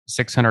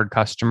600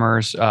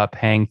 customers,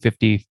 paying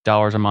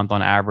 $50 a month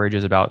on average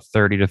is about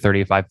 30 to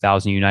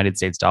 35,000 United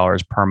States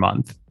dollars per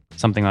month,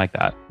 something like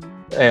that.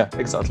 Yeah,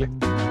 exactly.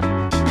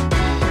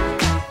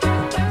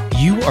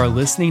 You are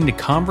listening to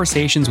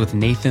Conversations with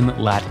Nathan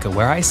Latka,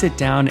 where I sit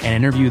down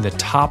and interview the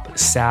top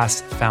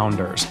SaaS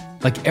founders,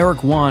 like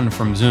Eric Yuan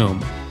from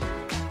Zoom.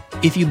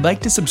 If you'd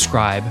like to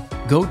subscribe,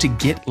 go to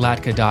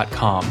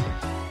getlatka.com.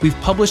 We've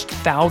published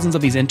thousands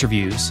of these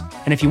interviews,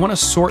 and if you want to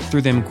sort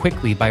through them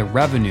quickly by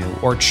revenue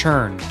or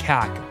churn,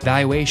 CAC,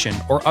 valuation,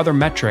 or other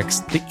metrics,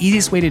 the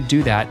easiest way to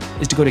do that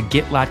is to go to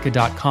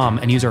getlatka.com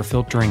and use our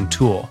filtering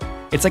tool.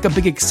 It's like a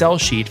big Excel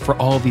sheet for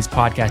all of these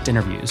podcast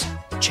interviews.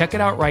 Check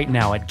it out right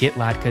now at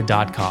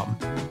getlatka.com.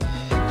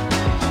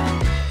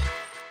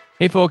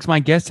 Hey folks, my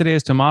guest today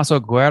is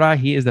Tommaso Guerra.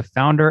 He is the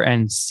co-founder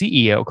and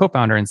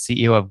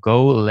CEO of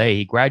GoLay.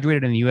 He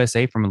graduated in the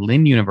USA from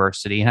Lynn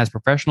University and has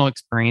professional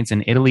experience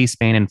in Italy,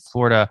 Spain, and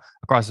Florida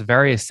across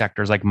various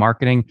sectors like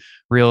marketing,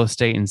 real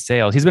estate, and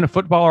sales. He's been a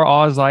footballer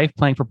all his life,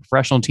 playing for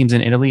professional teams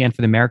in Italy and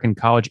for the American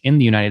College in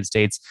the United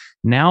States,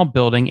 now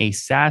building a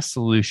SaaS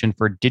solution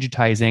for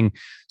digitizing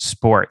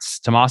sports.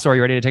 Tommaso, are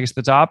you ready to take us to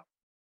the top?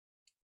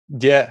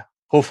 Yeah,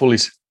 hopefully.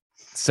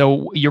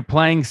 So you're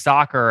playing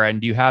soccer,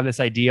 and do you have this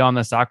idea on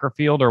the soccer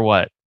field or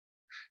what?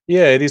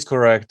 Yeah, it is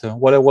correct.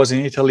 While I was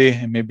in Italy,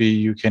 and maybe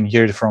you can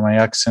hear it from my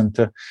accent,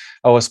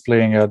 I was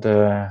playing at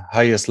the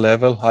highest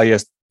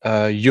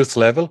youth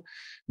level.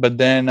 But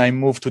then I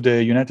moved to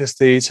the United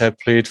States. I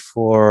played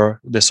for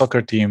the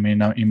soccer team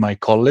in my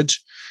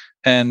college.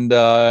 And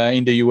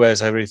in the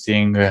US,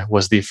 everything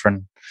was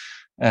different.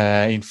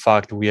 In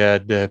fact, we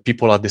had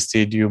people at the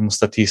stadium,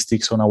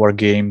 statistics on our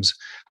games,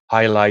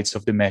 highlights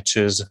of the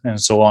matches,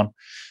 and so on.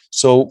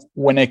 So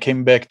when I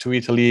came back to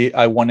Italy,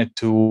 I wanted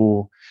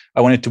to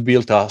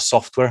build a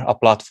software, a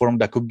platform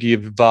that could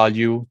give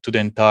value to the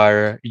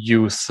entire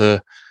youth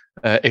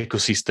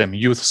ecosystem,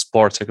 youth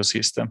sports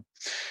ecosystem.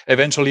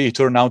 Eventually, it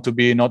turned out to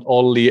be not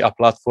only a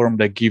platform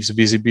that gives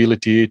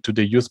visibility to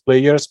the youth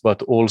players,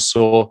 but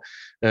also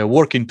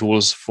working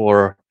tools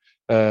for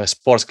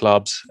sports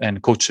clubs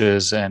and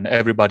coaches and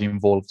everybody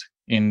involved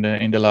in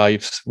the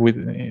lives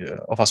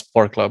of a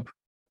sport club.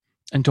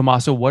 And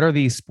Tommaso, what are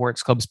these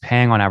sports clubs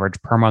paying on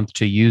average per month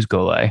to use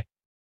GoLay?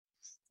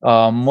 We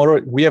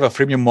have a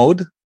freemium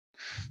mode,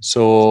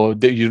 so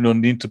that you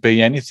don't need to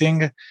pay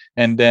anything,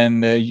 and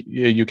then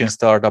you can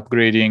start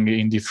upgrading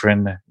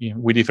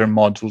with different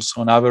modules.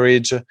 On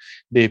average,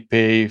 they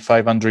pay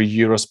 500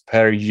 euros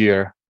per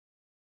year.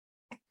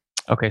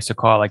 Okay, so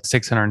call it like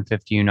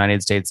 650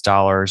 United States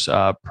dollars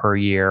per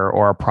year,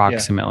 or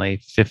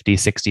approximately 50,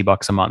 60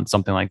 bucks a month,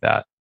 something like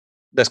that.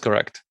 That's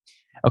correct.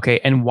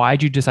 Okay, and why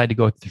did you decide to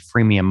go with the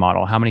freemium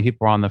model? How many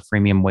people are on the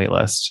freemium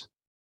waitlist?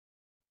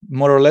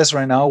 More or less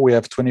right now, we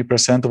have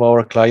 20% of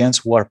our clients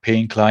who are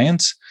paying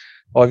clients.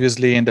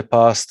 Obviously, in the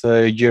past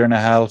year and a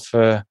half,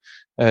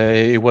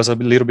 it was a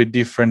little bit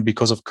different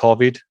because of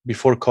COVID.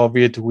 Before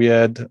COVID, we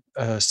had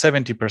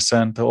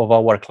 70% of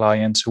our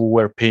clients who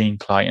were paying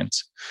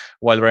clients,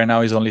 while right now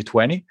it's only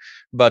 20.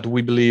 But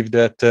we believe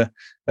that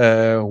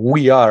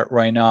we are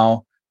right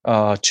now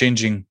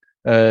changing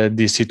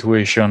the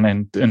situation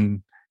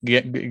and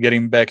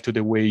getting back to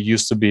the way it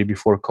used to be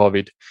before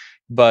COVID.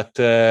 But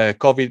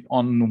COVID,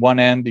 on one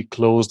end, it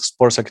closed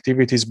sports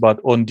activities, but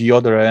on the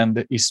other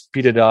end, it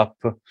speeded up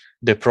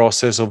the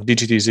process of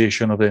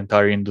digitization of the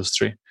entire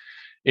industry.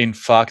 In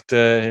fact,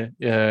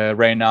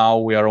 right now,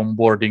 we are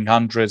onboarding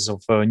hundreds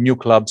of new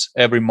clubs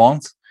every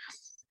month.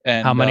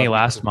 And how many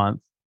last month?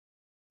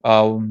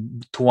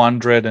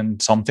 200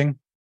 and something.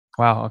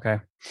 Wow, okay.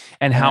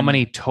 And how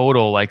many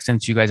total, like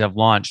since you guys have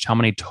launched, how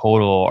many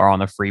total are on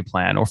the free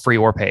plan, or free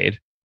or paid?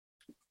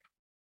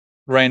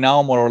 Right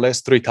now, more or less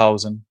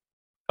 3,000.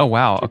 Oh,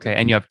 wow. Okay.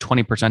 And you have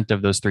 20%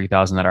 of those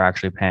 3,000 that are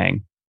actually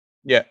paying.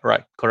 Yeah,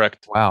 right.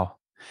 Correct. Wow.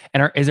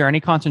 And is there any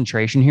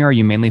concentration here? Are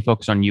you mainly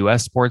focused on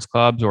US sports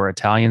clubs or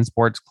Italian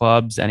sports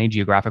clubs? Any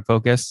geographic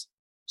focus?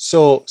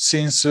 So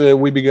since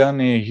we began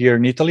here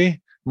in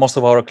Italy, most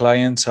of our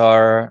clients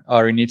are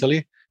in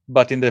Italy.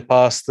 But in the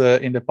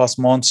past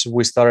months,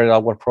 we started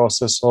our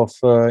process of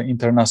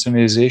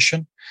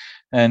internationalization.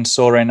 And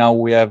so right now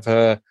we have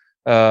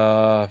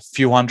a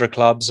few hundred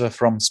clubs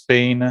from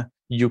Spain,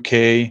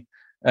 UK,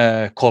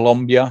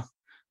 Colombia,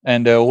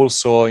 and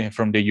also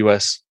from the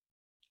US.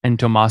 And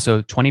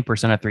Tommaso,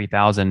 20% of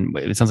 3,000,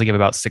 it sounds like you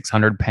have about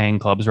 600 paying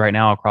clubs right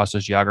now across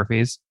those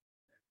geographies.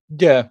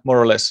 Yeah,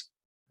 more or less.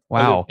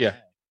 Wow. Yeah.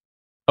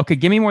 Okay,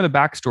 give me more of the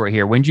backstory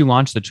here. When did you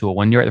launch the tool?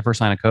 When you were at the first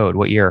line of code?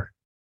 What year?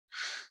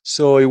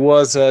 So it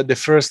was the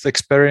first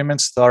experiment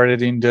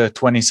started in the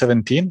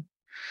 2017.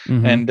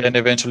 Mm-hmm. And then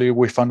eventually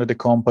we founded the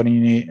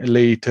company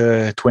late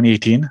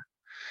 2018.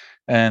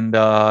 And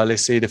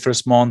let's say the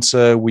first months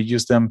we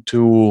used them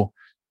to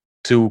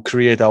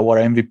create our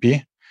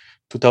MVP.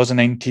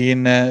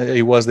 2019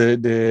 it was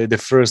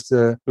the first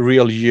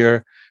real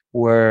year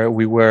where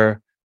we were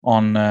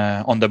on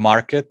the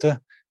market,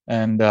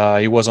 and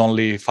it was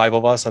only 5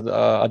 of us at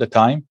the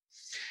time.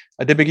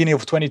 at the beginning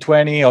of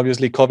 2020,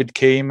 obviously COVID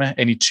came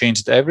and it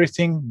changed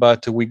everything,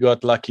 but we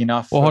got lucky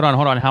enough. Well, hold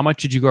on. How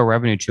much did you grow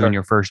revenue to in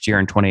your first year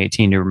in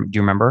 2018? Do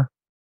you remember?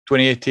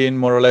 2018,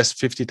 more or less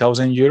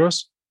 50,000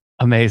 euros.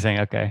 Amazing.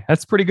 Okay.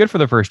 That's pretty good for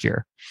the first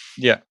year.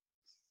 Yeah.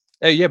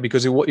 Yeah,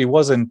 because it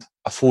wasn't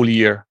a full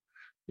year.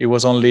 It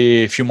was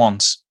only a few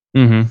months.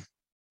 Mm-hmm.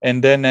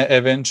 And then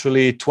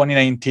eventually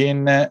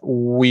 2019,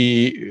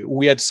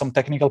 we had some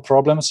technical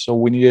problems. So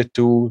we needed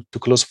to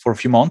close for a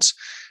few months.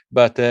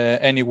 But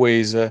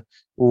anyways,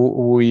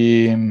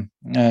 we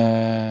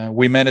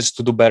managed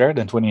to do better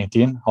than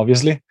 2018,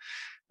 obviously.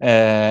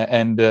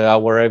 And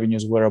our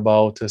revenues were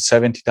about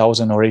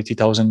 70,000 or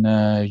 80,000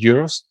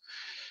 euros.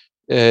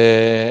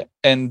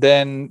 And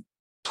then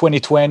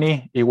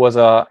 2020, it was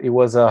a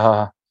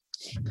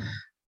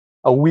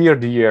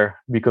weird year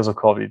because of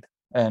COVID,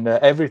 and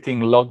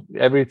everything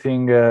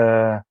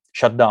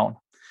shut down.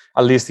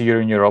 At least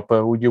here in Europe,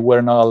 you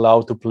were not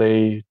allowed to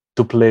play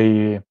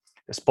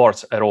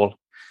sports at all.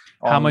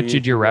 How much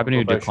did your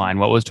revenue decline?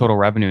 What was total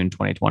revenue in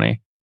 2020?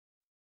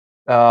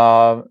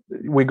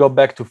 We got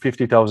back to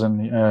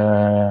 50,000.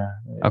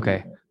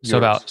 Okay, so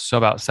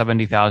about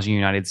 70,000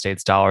 United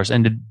States dollars.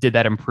 And did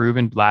that improve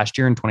in last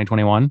year in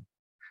 2021?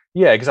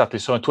 Yeah, exactly.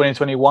 So in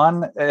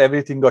 2021,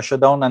 everything got shut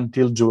down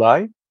until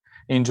July.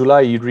 In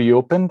July, it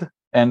reopened,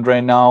 and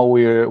right now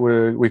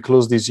we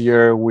closed this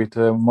year with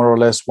more or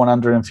less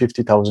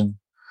 150,000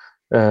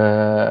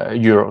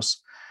 euros.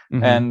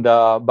 Mm-hmm. And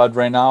but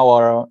right now,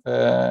 our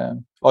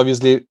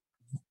obviously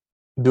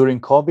during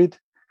COVID,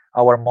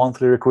 our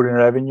monthly recurring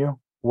revenue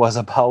was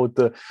about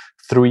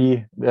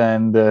between 3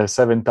 and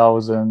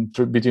 7,000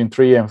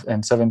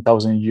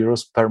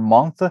 euros per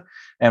month,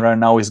 and right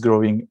now is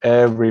growing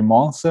every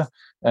month,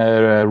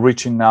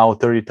 reaching now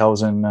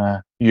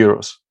 30,000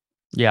 euros.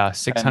 Yeah,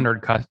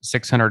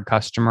 600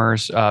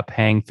 customers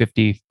paying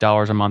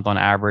 $50 a month on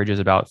average is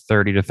about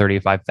 30 to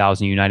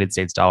 35,000 United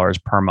States dollars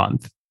per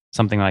month,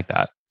 something like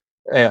that.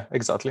 Yeah,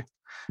 exactly.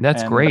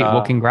 That's great.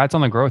 Well, congrats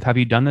on the growth. Have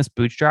you done this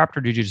bootstrapped,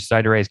 or did you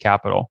decide to raise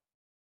capital?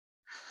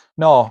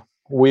 No,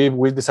 we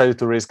decided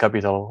to raise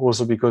capital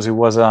also because it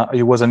was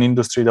an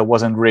industry that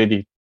wasn't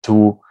ready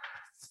to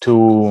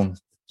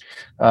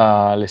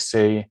let's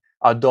say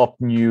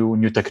adopt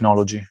new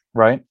technology,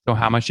 right? So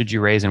how much did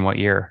you raise in what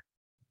year?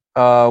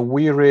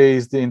 We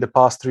raised in the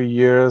past 3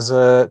 years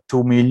 2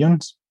 million.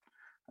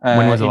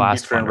 When was the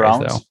last fundraise,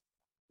 though?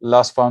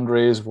 Last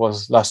fundraise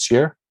was last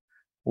year,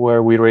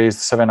 where we raised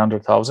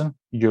 700,000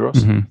 euros.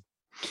 Mm-hmm.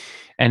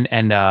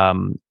 And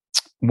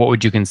what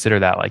would you consider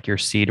that, like your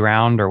seed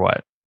round or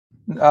what?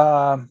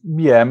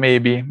 Yeah,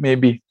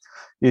 maybe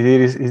it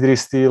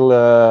is still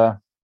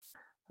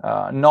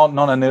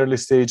not an early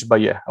stage,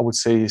 but yeah, I would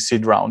say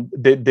seed round.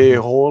 The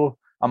whole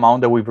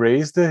amount that we've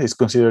raised is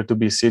considered to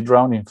be seed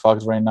round. In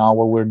fact, right now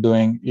what we're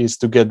doing is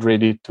to get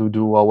ready to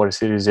do our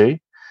Series A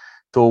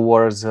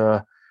towards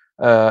in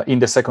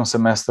the second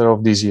semester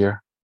of this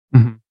year.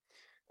 Mm-hmm.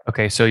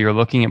 Okay, so you're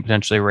looking at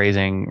potentially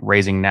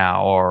raising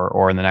now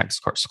or in the next,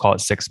 call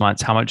it 6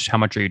 months. How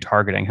much are you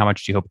targeting? How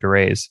much do you hope to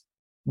raise?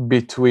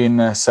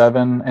 Between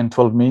 7 and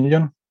 12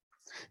 million.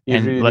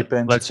 It really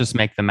depends. Let's just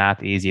make the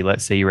math easy.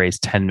 Let's say you raise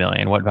 10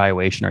 million. What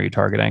valuation are you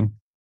targeting?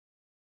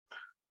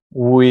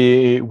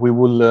 We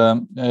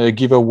will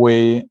give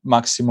away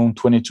maximum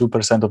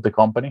 22% of the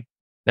company.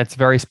 That's a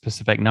very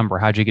specific number.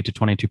 How'd you get to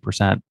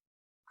 22%?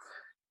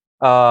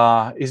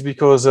 It's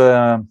because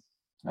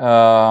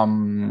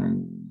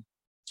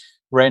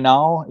right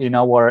now in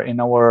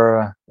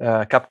our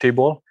cap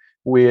table,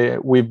 we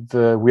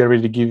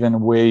already given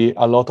away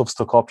a lot of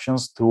stock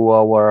options to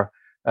our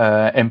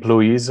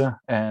employees.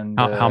 And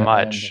how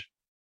much?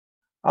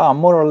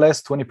 More or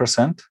less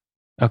 20%.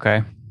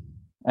 Okay.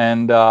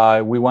 And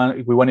we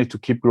wanted to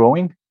keep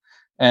growing,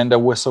 and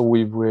so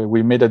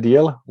we made a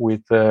deal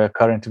with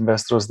current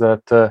investors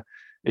that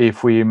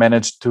if we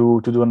manage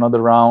to do another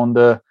round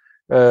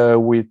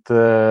with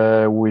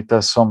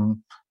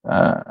some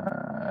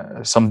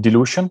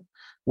dilution,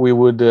 we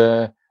would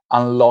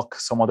unlock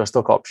some other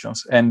stock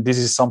options. And this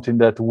is something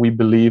that we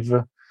believe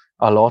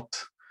a lot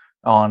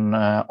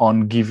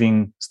on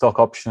giving stock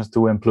options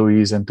to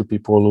employees and to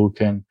people who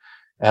can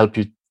help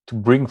you to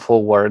bring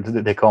forward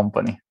the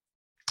company.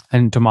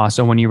 And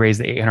Tommaso, when you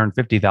raised the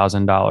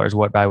 $850,000,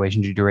 what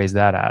valuation did you raise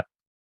that at?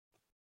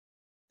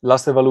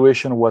 Last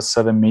evaluation was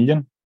 7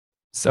 million.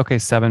 Okay,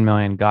 7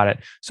 million. Got it.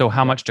 So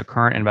how much do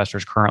current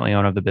investors currently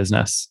own of the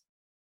business?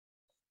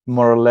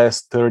 More or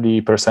less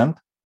 30%.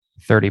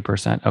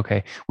 30%.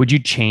 Okay. Would you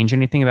change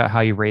anything about how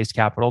you raised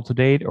capital to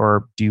date?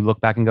 Or do you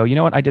look back and go, you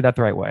know what, I did that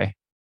the right way?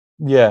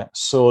 Yeah.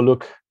 So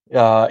look,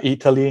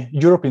 Italy,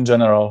 Europe in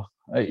general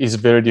is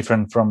very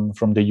different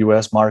from the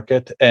US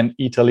market. And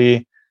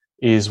Italy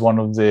is one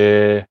of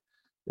the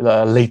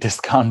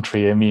latest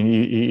country. I mean,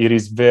 it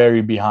is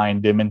very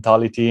behind the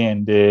mentality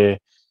and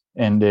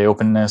the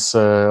openness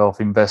of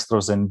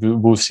investors and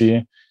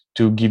VC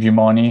to give you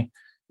money.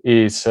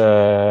 It's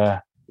a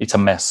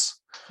mess.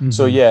 Mm-hmm.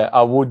 So yeah,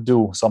 I would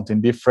do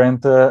something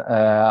different.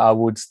 I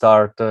would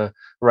start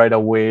right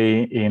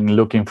away in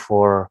looking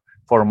for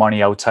for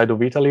money outside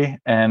of Italy,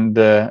 and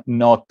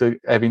not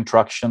having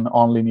traction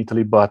only in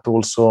Italy, but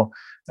also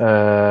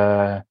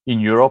in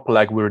Europe,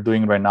 like we're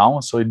doing right now.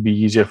 So it'd be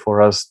easier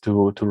for us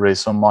to raise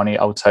some money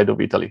outside of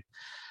Italy.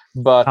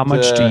 But how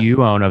much do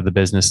you own of the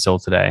business still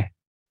today?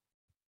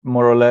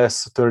 More or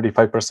less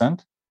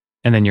 35%.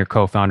 And then your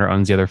co-founder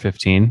owns the other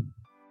 15?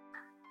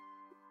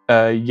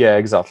 Yeah,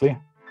 exactly.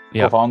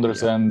 Yep.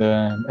 Co-founders and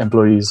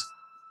employees.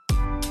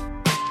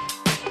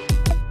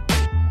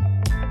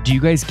 Do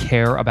you guys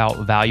care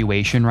about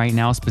valuation right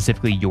now,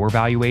 specifically your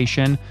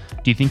valuation?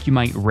 Do you think you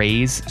might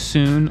raise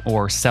soon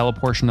or sell a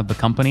portion of the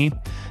company?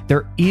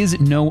 There is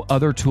no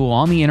other tool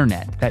on the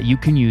internet that you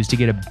can use to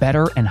get a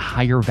better and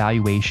higher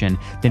valuation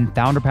than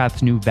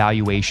FounderPath's new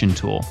valuation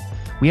tool.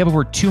 We have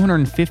over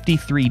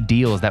 253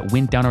 deals that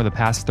went down over the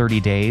past 30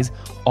 days,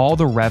 all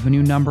the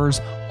revenue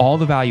numbers, all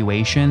the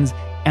valuations,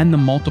 and the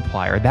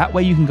multiplier. That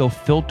way you can go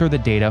filter the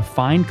data,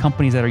 find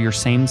companies that are your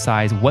same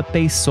size, what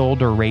they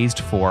sold or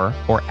raised for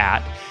or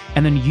at,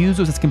 and then use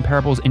those as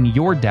comparables in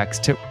your decks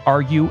to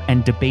argue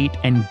and debate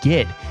and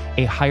get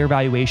a higher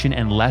valuation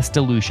and less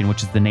dilution,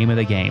 which is the name of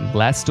the game,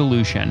 less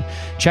dilution.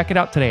 Check it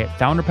out today at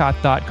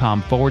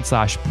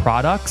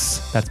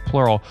founderpath.com/products, that's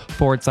plural,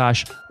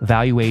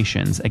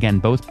 /valuations. Again,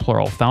 both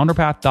plural,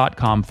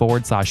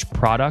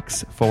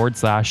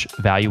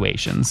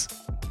 founderpath.com/products/valuations.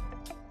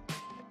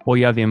 Well,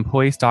 you have the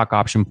employee stock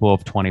option pool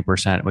of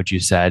 20%, which you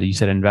said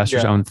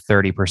investors own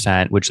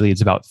 30%, which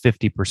leaves about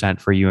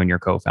 50% for you and your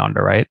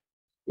co-founder, right?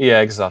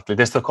 Yeah, exactly.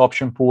 The stock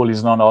option pool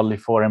is not only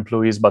for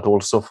employees, but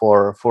also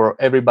for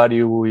everybody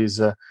who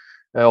is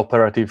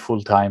operative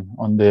full time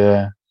on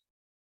the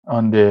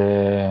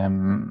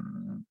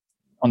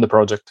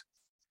project.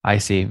 I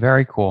see.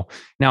 Very cool.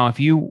 Now, if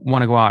you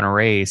want to go out and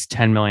raise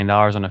 $10 million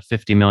on a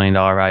 $50 million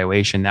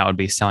valuation, that would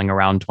be selling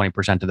around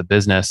 20% of the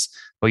business.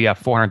 But you have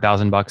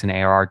 $400,000 in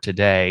ARR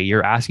today.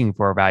 You're asking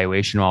for a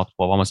valuation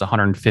multiple of almost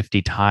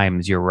 150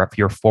 times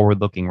your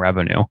forward-looking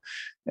revenue.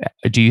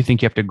 Do you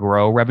think you have to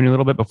grow revenue a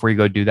little bit before you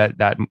go do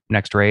that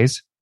next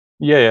raise?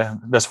 Yeah,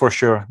 that's for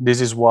sure. This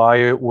is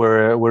why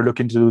we're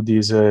looking to do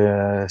this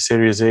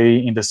Series A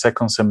in the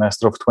second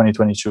semester of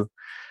 2022.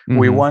 Mm-hmm.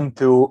 We want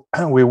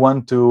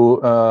to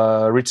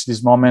reach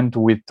this moment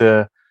with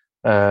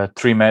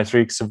three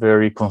metrics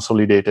very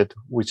consolidated,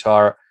 which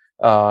are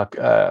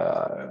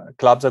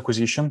clubs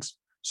acquisitions.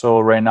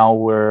 So right now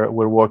we're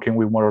working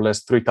with more or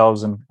less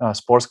 3,000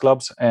 sports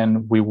clubs,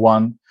 and we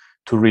want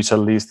to reach at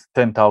least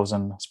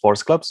 10,000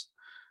 sports clubs.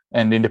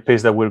 And in the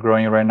pace that we're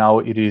growing right now,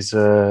 it is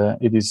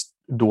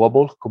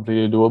doable,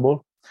 completely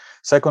doable.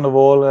 Second of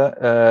all,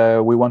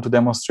 we want to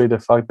demonstrate the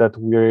fact that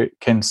we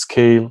can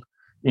scale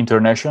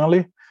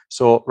internationally.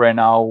 So right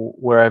now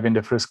we're having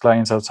the first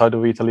clients outside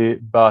of Italy,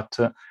 but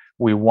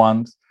we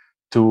want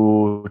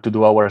to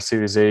do our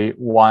Series A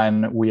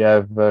when we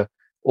have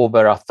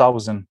over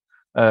 1,000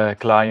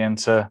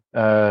 clients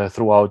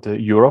throughout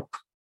Europe,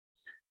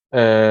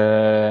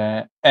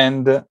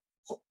 and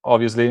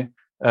obviously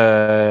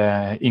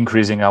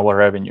increasing our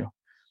revenue.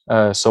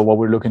 So what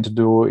we're looking to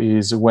do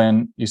is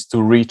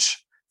to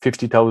reach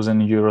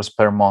 50,000 euros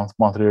per month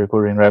monthly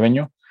recurring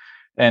revenue,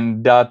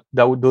 and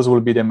those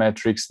will be the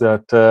metrics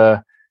that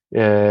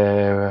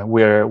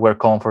we're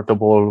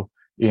comfortable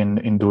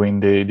in doing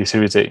the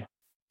Series A.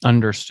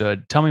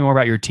 Understood. Tell me more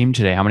about your team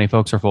today. How many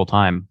folks are full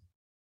time?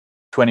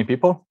 20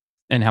 people.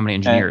 And how many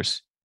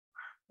engineers?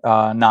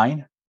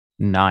 9.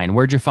 9.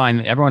 Where'd you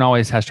find? Everyone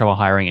always has trouble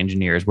hiring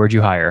engineers. Where'd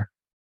you hire?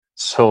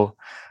 So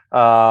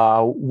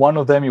one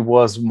of them, it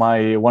was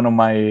one of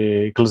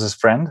my closest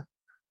friend,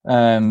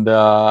 and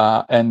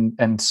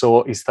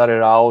so it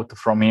started out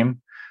from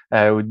him.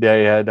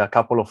 They had a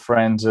couple of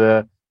friends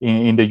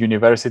in the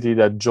university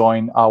that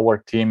joined our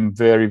team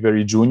very,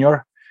 very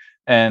junior,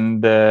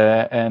 and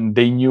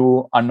they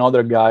knew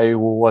another guy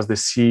who was the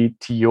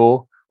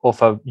CTO of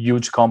a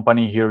huge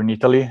company here in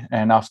Italy.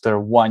 And after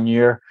 1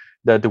 year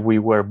that we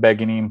were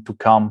begging him to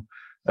come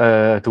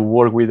to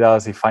work with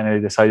us, he finally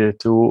decided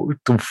to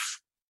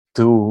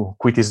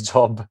quit his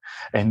job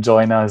and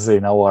join us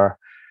in our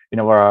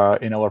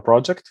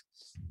project.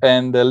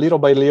 And little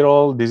by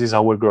little, this is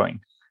how we're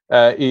growing.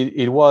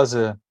 It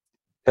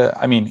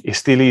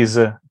still is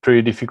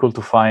pretty difficult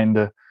to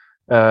find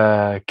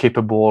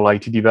capable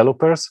IT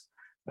developers,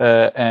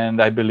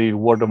 and I believe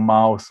word of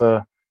mouth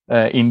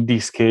in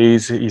this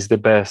case is the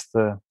best.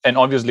 And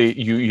obviously,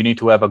 you need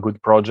to have a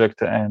good project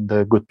and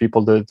good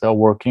people that are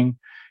working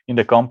in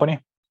the company.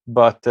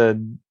 But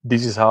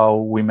this is how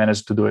we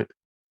managed to do it.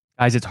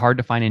 Guys, it's hard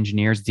to find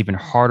engineers. It's even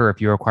harder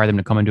if you require them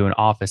to come into an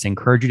office. I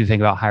encourage you to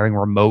think about hiring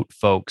remote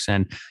folks.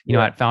 And, you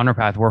know, at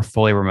FounderPath, we're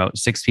fully remote,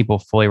 6 people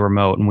fully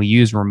remote. And we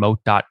use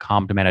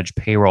remote.com to manage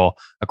payroll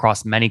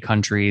across many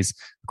countries,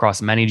 across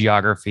many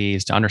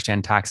geographies, to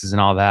understand taxes and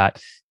all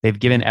that. They've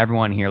given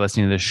everyone here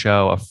listening to this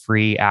show a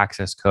free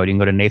access code. You can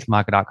go to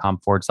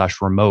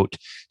nathanlatka.com/remote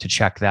to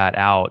check that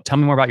out. Tell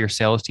me more about your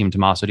sales team,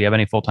 Tommaso. Do you have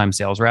any full-time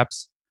sales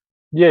reps?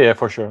 Yeah,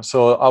 for sure.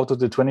 So out of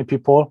the 20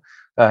 people,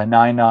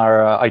 nine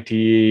are IT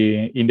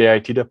in the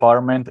IT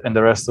department, and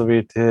the rest of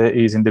it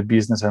is in the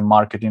business and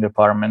marketing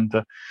department.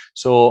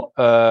 So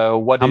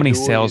what How they many do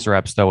sales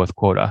reps though with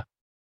quota?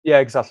 Yeah,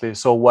 exactly.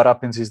 So what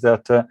happens is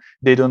that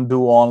they don't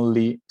do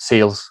only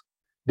sales.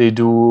 They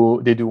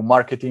do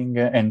marketing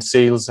and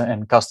sales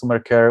and customer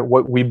care.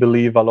 What we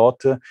believe a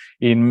lot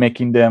in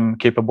making them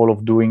capable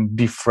of doing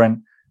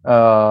different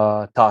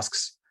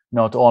tasks,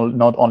 not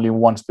only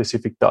one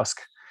specific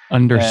task.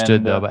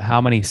 Understood, though. But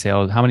how many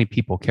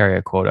people carry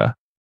a quota?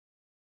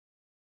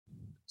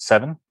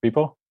 7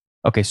 people.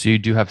 Okay, so you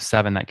do have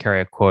 7 that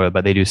carry a quota,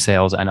 but they do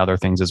sales and other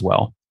things as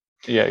well.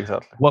 Yeah,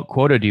 exactly. What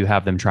quota do you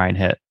have them try and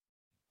hit?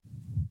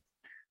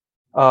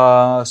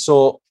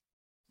 So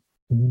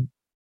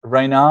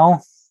right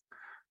now,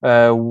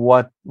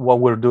 what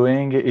we're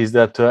doing is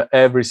that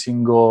every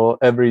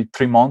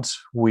 3 months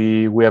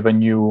we have a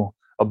new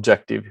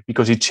objective,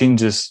 because it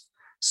changes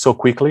so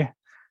quickly,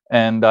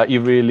 and it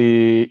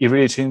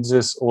really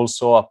changes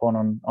also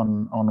upon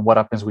on what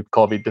happens with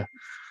COVID.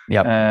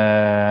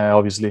 Yeah,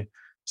 obviously.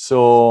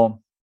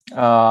 So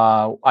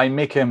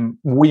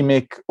we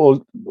make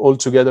all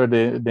together,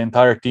 the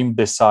entire team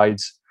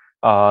decides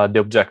the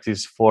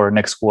objectives for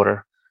next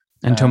quarter.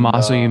 And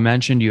Tommaso, you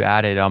mentioned you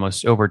added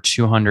almost over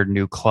 200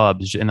 new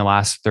clubs in the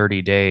last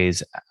 30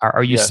 days.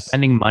 Are you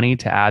spending money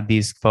to add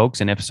these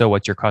folks? And if so,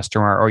 what's your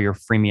customer or your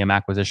freemium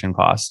acquisition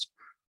cost?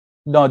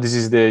 No, this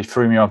is the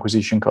freemium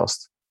acquisition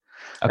cost.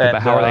 Okay, and,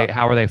 but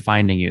how are they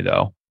finding you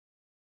though?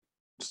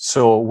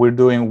 So we're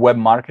doing web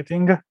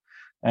marketing,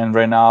 and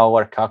right now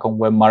our CAC on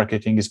web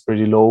marketing is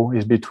pretty low.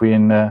 It's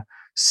between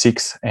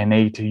 6 and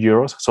 8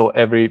 euros. So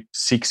every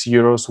 6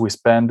 euros we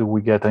spend,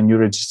 we get a new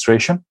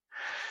registration.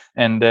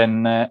 And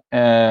then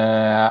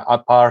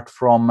apart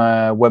from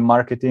web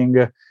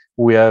marketing,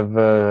 we have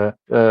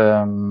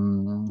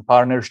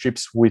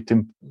partnerships with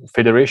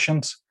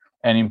federations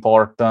and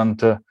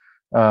important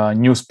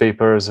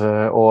newspapers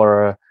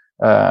or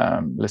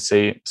let's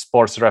say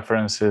sports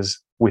references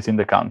within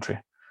the country.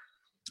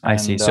 I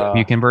see. So if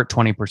you convert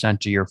 20%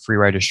 to your free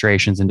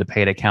registrations into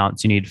paid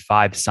accounts, you need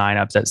 5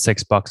 signups at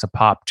 $6 a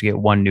pop to get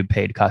 1 new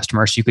paid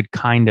customer. So you could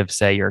kind of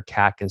say your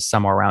CAC is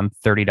somewhere around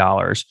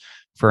 $30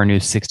 for a new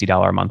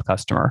 $60 a month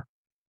customer.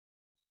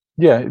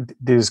 Yeah,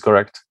 this is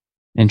correct.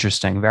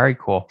 Interesting. Very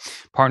cool.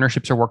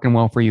 Partnerships are working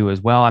well for you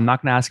as well. I'm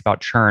not going to ask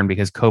about churn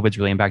because COVID's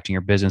really impacting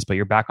your business, but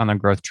you're back on the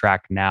growth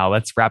track now.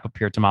 Let's wrap up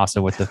here,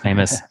 Tommaso, with the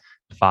famous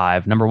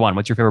 5. Number 1,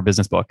 what's your favorite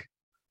business book?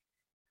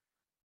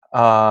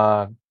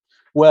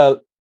 Well,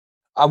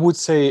 I would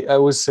say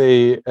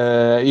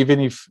even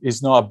if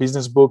it's not a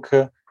business book,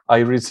 I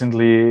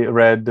recently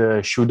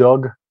read Shoe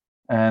Dog,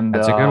 and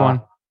that's a good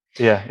one.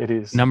 Yeah, it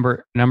is.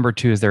 Number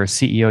 2, is there a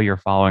CEO you're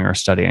following or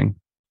studying?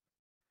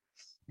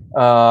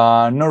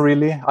 Not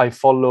really. I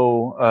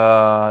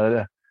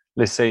follow,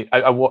 let's say,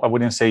 I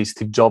wouldn't say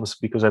Steve Jobs,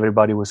 because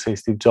everybody would say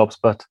Steve Jobs,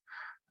 but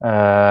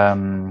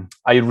I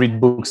read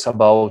books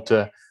about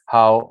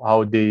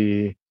how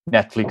the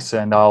Netflix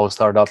and how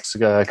startups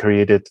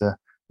created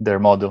their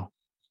model.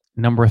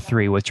 Number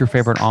 3, what's your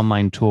favorite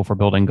online tool for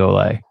building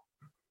Golay?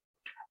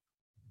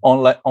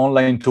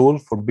 Online tool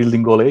for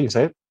building Golay, you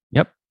said?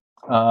 Yep.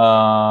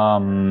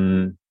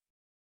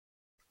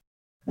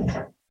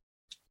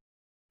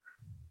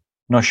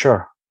 Not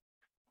sure.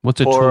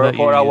 What's a tool that you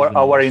for use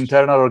our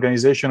internal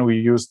organization? We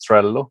use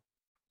Trello.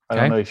 I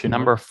don't know if you know.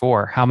 Number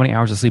 4, how many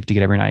hours of sleep do you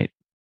get every night?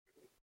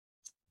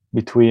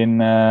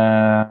 Between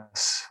I'd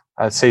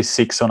say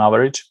 6 on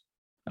average.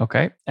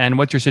 Okay. And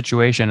what's your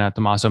situation,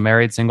 Tommaso?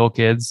 Married, single,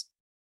 kids?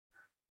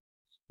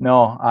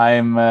 No, I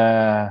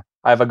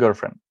have a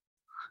girlfriend.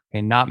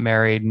 Okay, not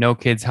married, no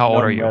kids. How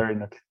old are you?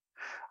 Married,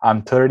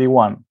 I'm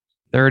 31.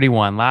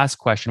 31. Last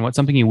question. What's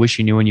something you wish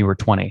you knew when you were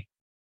 20?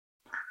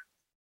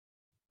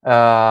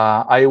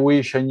 I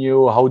wish I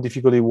knew how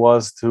difficult it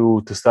was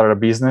to start a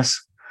business.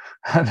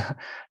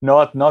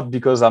 not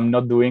because I'm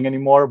not doing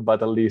anymore,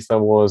 but at least I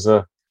was.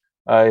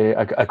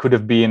 I could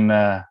have been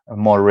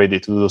more ready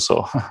to do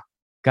so.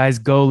 Guys,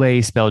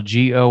 Golay, spelled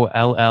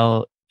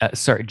GOLEE.IT,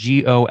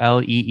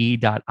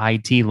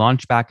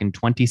 launched back in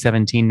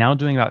 2017, now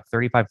doing about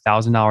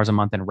 $35,000 a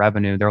month in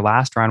revenue. Their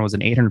last round was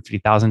an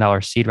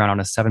 $850,000 seed round on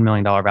a $7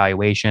 million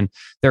valuation.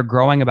 They're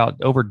growing about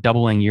over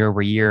doubling year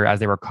over year as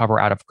they recover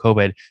out of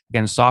COVID.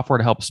 Again, software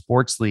to help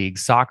sports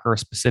leagues, soccer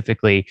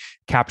specifically,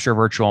 capture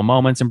virtual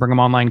moments and bring them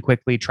online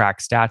quickly, track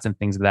stats and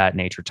things of that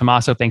nature.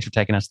 Tommaso, thanks for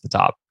taking us to the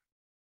top.